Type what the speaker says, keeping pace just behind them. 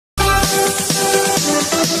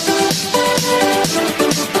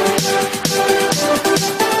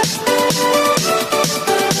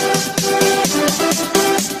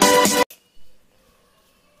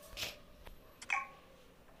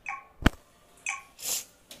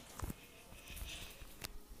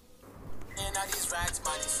racks,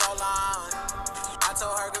 money so long. I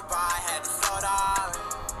told her goodbye, had to float off.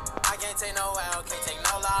 I can't take no L, can't take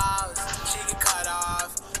no loss. She get cut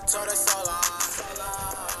off, told her so long,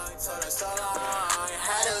 told her so long.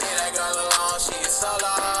 Had to leave that girl alone, she get so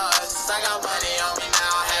lost. I got money on me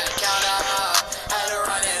now, had to count up, had to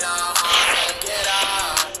run it up, had to get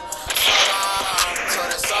up. So long,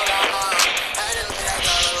 told her so long. Had to leave that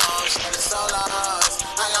girl alone, she get so lost.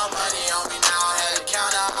 I got money on me now, had to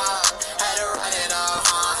count up, had to run it up,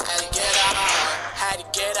 had to get up, had to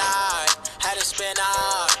get out, had to spin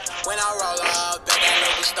up. When I roll up, bet that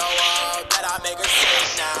little bitch throw up, bet I make her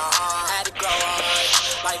sick now. Had to grow up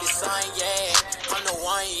like the sun, yeah. I'm the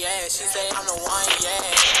one, yeah. She say I'm the one, yeah.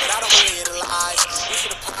 But I don't believe the lies. You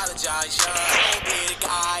should apologize, yeah. I ain't be the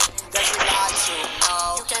guy that you lied to,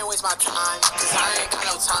 no. You can't waste my time, cause I ain't got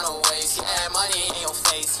no time to waste, yeah. Money in your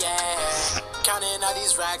face, yeah. Counting all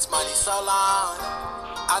these racks, money so long.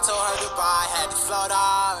 I told her goodbye, had to float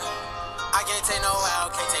off. I can't take no L,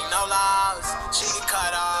 can't take no loss. She get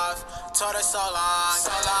cut off, told her so long,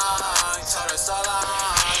 told her so long.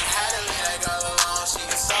 Had to leave that girl alone, she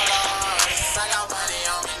get so lost. I got money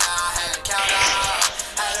on me now, had to count up,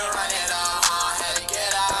 had to run it up, had to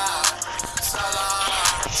get out. So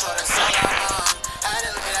long, told her so long. Had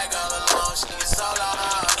to leave that girl alone, she get so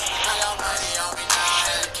lost. I got money on me now,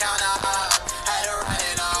 had to count up, had to run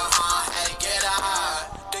it up, had to get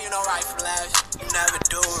out. Do you know right from left? You never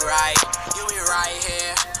do right. You be right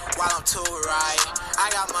here while I'm too right. I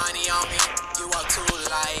got money on me, you walk too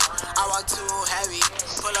light. I walk too heavy,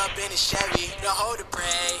 pull up in the Chevy to hold the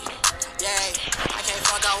brake. Yeah, I can't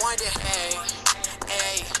fuck, I want it, hey.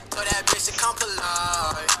 Hey, told that bitch to come pull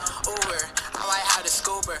up. Uber, I might have the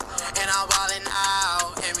scooper, and I'm ballin'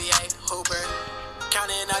 out, NBA Hooper.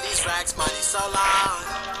 Counting all these racks, money so long.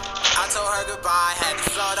 I told her goodbye, had to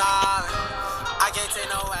float off. I can't take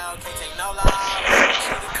no L, can't take no loss. She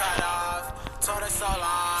get cut off, told her so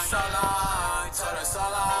long, told her so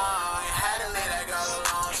long. Had to leave that girl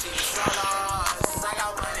alone, she get so lost. I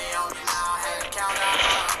got money on me now, had to count up,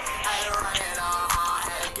 had to run it up,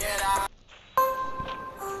 had to get out.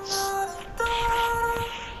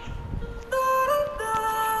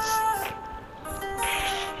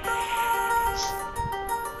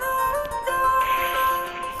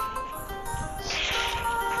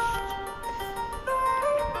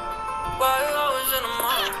 While I was in the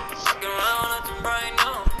mall, walking around acting right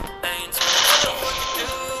now. I ain't trying to tell what to do,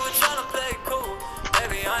 we're trying to play cool.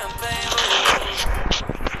 Baby, I am playing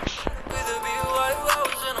with a view. While I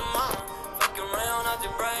was in the mall, walking around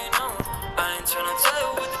acting right now. I ain't trying to tell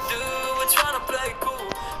you what to do, we're trying to play cool.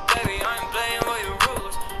 Baby, I ain't playing by your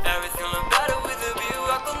rules. Everything look better with a view.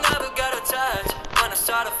 I could never get attached when I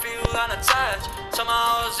start to feel unattached. Somehow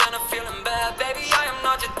I was in a feeling bad. Baby, I am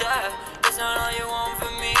not your dad. It's not all you want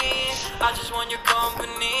from me, I just want your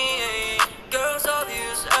company. Girls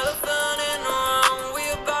obvious, elephant in the room. We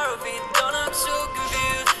about to be done, I'm so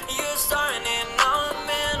confused. You're starting it, now I'm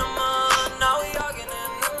in a month. Now we arguing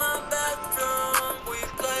in my bedroom. We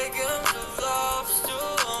play games of love to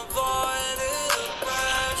avoid the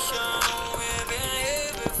depression. We've been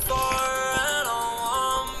here before and I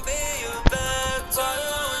wanna be your bed. While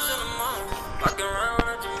I was in the mall, walking around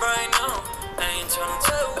acting right now. I ain't tryna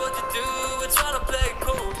tell you what to do, we're tryna play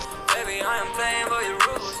cool. Baby, I am playing by your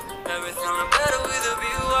rules. Everything look better with a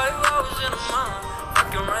view. I was in the mall,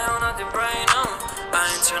 walking around acting right now. I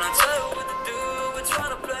ain't tryna tell you what to do, we're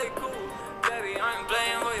tryna play cool. Baby, I ain't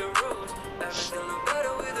playing by your rules. Everything look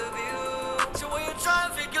better with a view. So when you try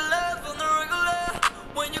and figure love on the regular,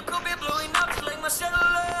 when you could be blowing up just like my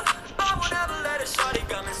cellular, I would never let a shawty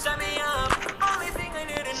come and set me up. Only thing I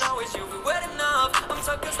need to know is you be wet enough. I'm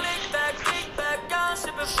talking slick back, kick back, I'm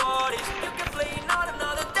sipping 40s. You can play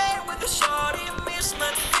another day with a shawty.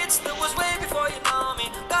 Mismatch fits that was way before you know me.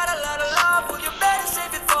 Got a lot of love, well you better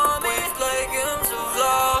save it for me. We play games of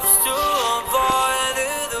love to avoid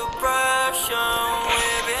the depression.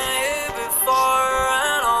 We've been here before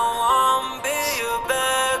and I wanna be your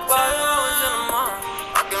bed. While I was in the mall,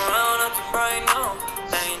 walking around acting right now.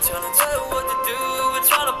 I ain't tryna tell you what to do, we're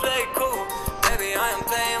tryna play cool. Baby, I am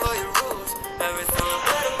playing by your rules. Everything look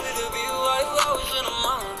better with a view. I was in the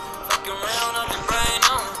mall, walking around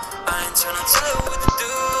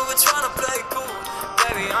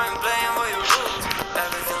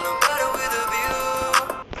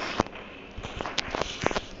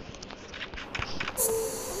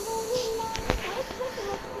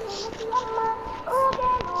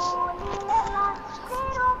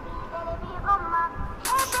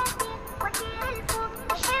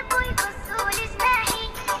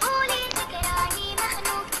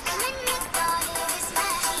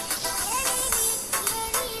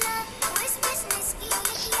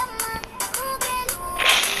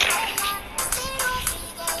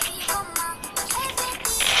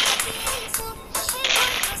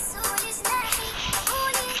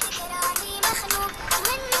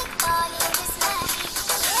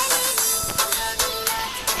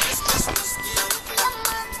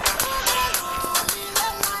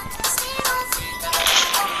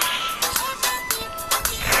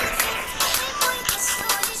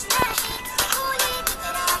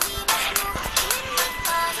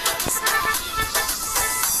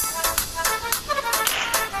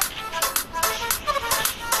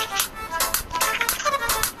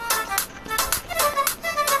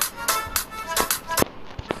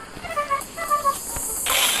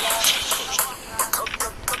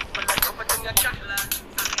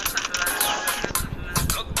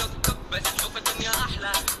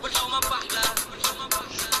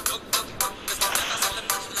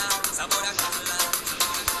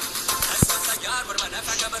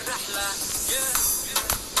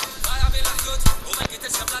ضايع بين الحدود وما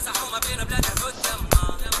لقيتش بلاصة حومة بين بلاد الهود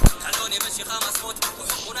خلوني ماشي خامس موت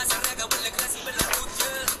وحب وناس الراقة ولا كراسي بالهدود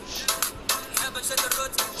نحب نشد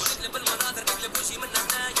الرد ونقلب المناظر نقلب وجهي من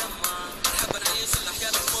هنا يما نحب نعيش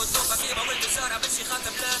الحياة بتموت توفى كيما ولد الشارع ماشي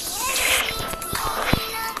خاطب له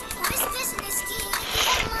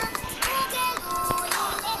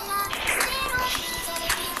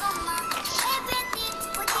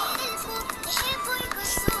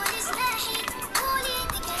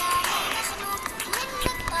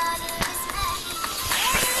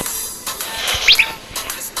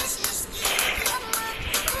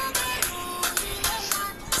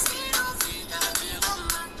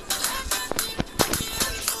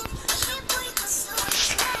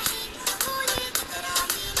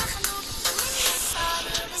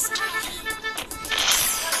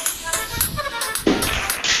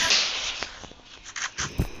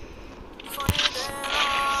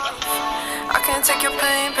Take your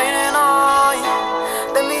pain, pain and all.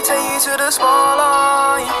 Let me take you to the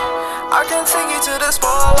spotlight. I can take you to the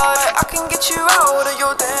spotlight. I can get you out of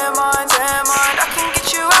your damn mind, damn mind. I can get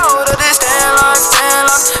you out of this damn life, damn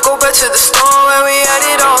life. Go back to the store where we had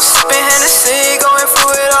it all, sipping Hennessy, going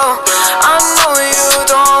through it all. I know you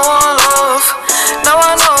don't want love. Now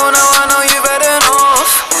I know you've had enough.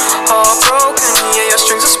 Heartbroken, yeah, your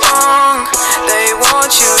strings are sprung. They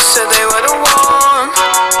want you, said they were the one.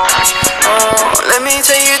 Let me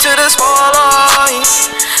take you to the spotlight.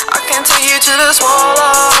 I can take you to the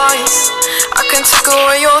spotlight. I can take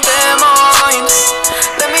away your damn mind.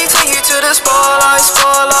 Let me take you to the spotlight,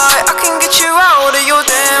 spotlight. I can get you out of your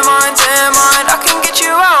damn mind, damn mind. I can get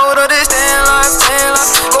you out of this damn life, damn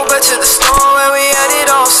life. Go back to the store where we had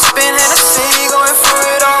it all, sipping Hennessy, going through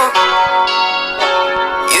it all.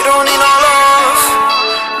 You don't need no love,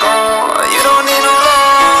 no, you don't need no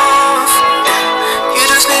love. You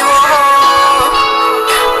just need more hope.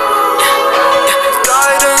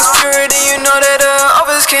 Guidance, purity, you know that the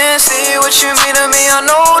others can't see what you mean to me. I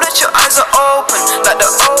know that your eyes are open, like the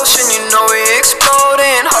ocean, you know we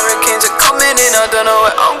exploding. Hurricanes are coming in, I don't know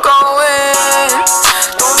where I'm going.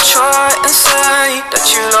 Don't try and say that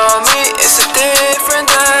you love me, it's a different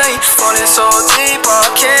day. Falling so deep, I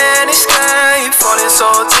can't escape. Falling so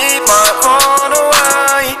deep, might run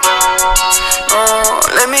away.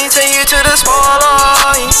 Let me take you to the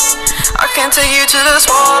spotlight. I can take you to the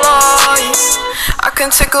spotlight. I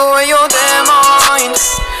can take away your damn mind.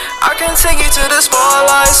 I can take you to the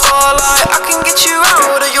spotlight, spotlight. I can get you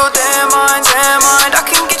out of your damn mind, damn mind. I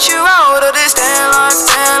can get you out of this damn life,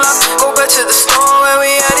 damn life. Go back to the store where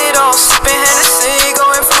we had it all, sipping Hennessy,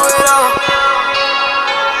 going through it all.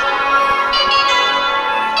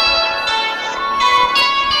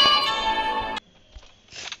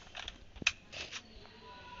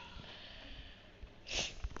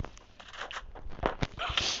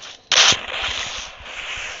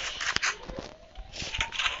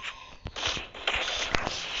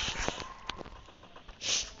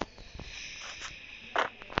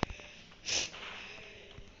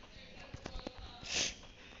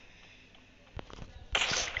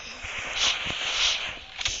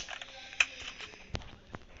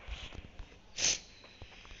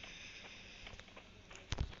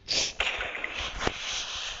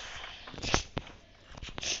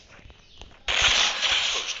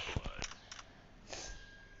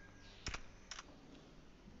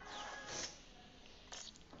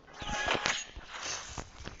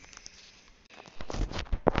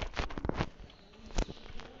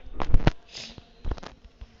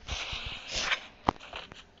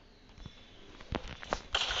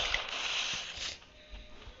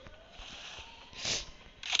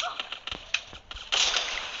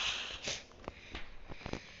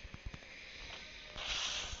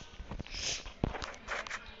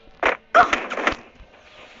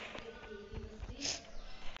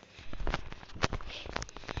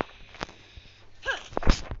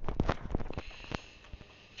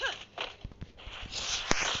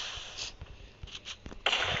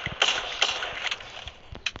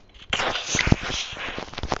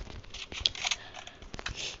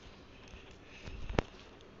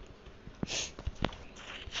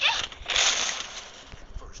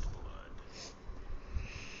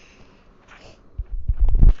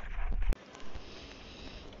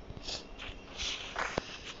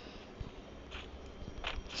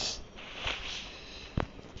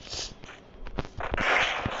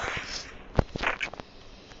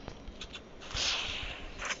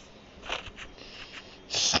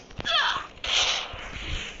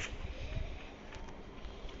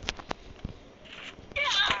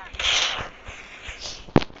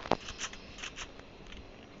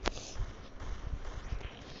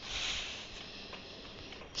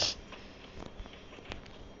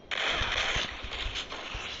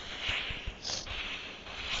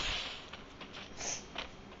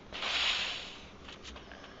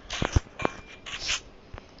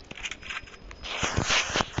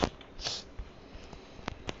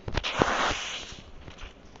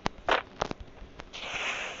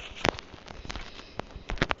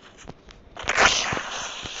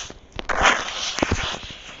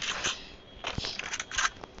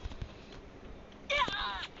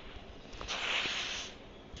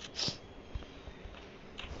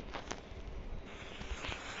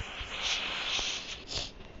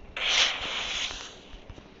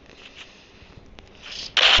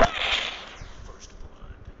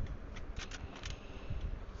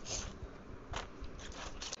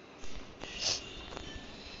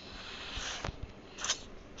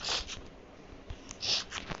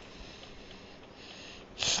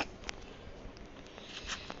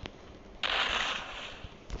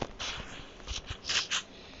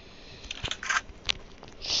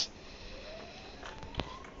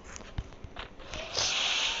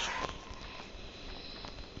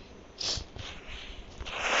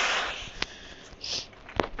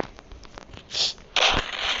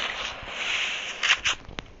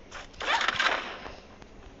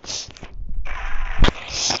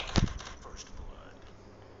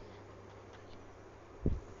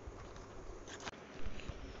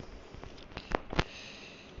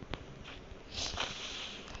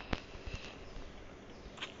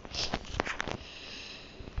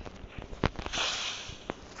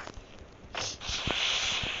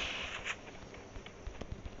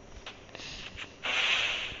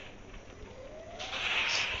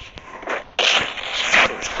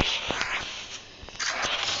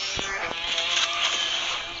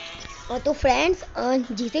 तो friends,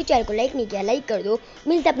 जिसे channel को like नहीं किया like कर दो।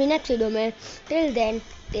 मिलते अपनी next video में। Till then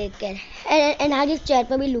take care. And आज इस चैनल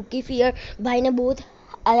पर भी लुकी फियर भाई ने बहुत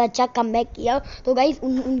अच्छा कमबैक किया, तो गाइज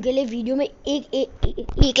उनके लिए वीडियो में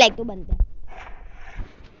एक लाइक तो बनता है।